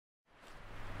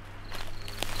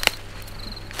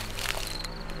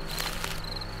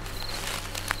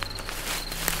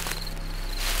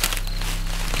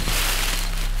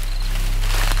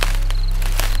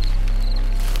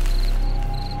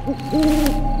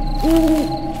Hello,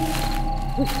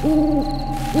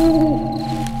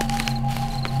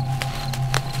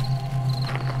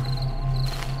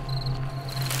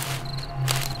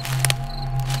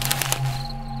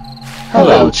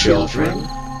 children.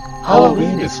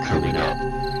 Halloween is coming up,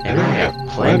 and I have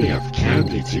plenty of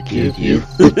candy to give you.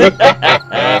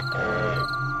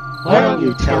 Why don't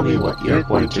you tell me what you're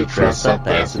going to dress up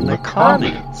as in the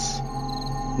comments?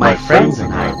 My friends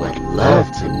and I would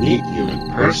love to meet you in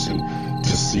person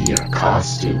to see your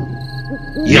costume.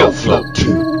 You'll float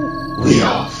too. We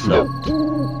all float.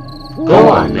 Go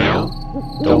on now.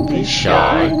 Don't be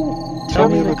shy. Tell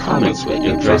me in the comments what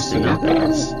you're dressing up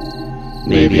as.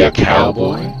 Maybe a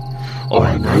cowboy? Or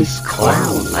a nice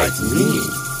clown like me?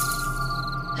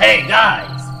 Hey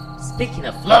guys! Speaking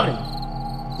of floating,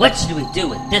 what should we do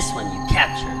with this one you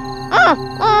captured?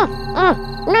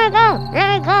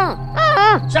 Let it go.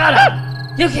 Shut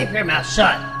up! You keep your mouth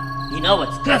shut. You know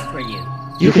what's good for you.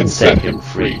 You can set him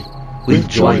free. We've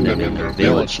joined them in their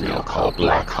village now called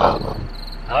Black Hollow.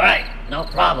 Alright, no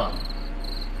problem.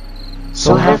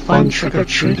 So have fun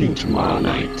trick-or-treating tomorrow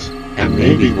night, and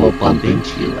maybe we'll bump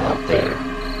into you out there.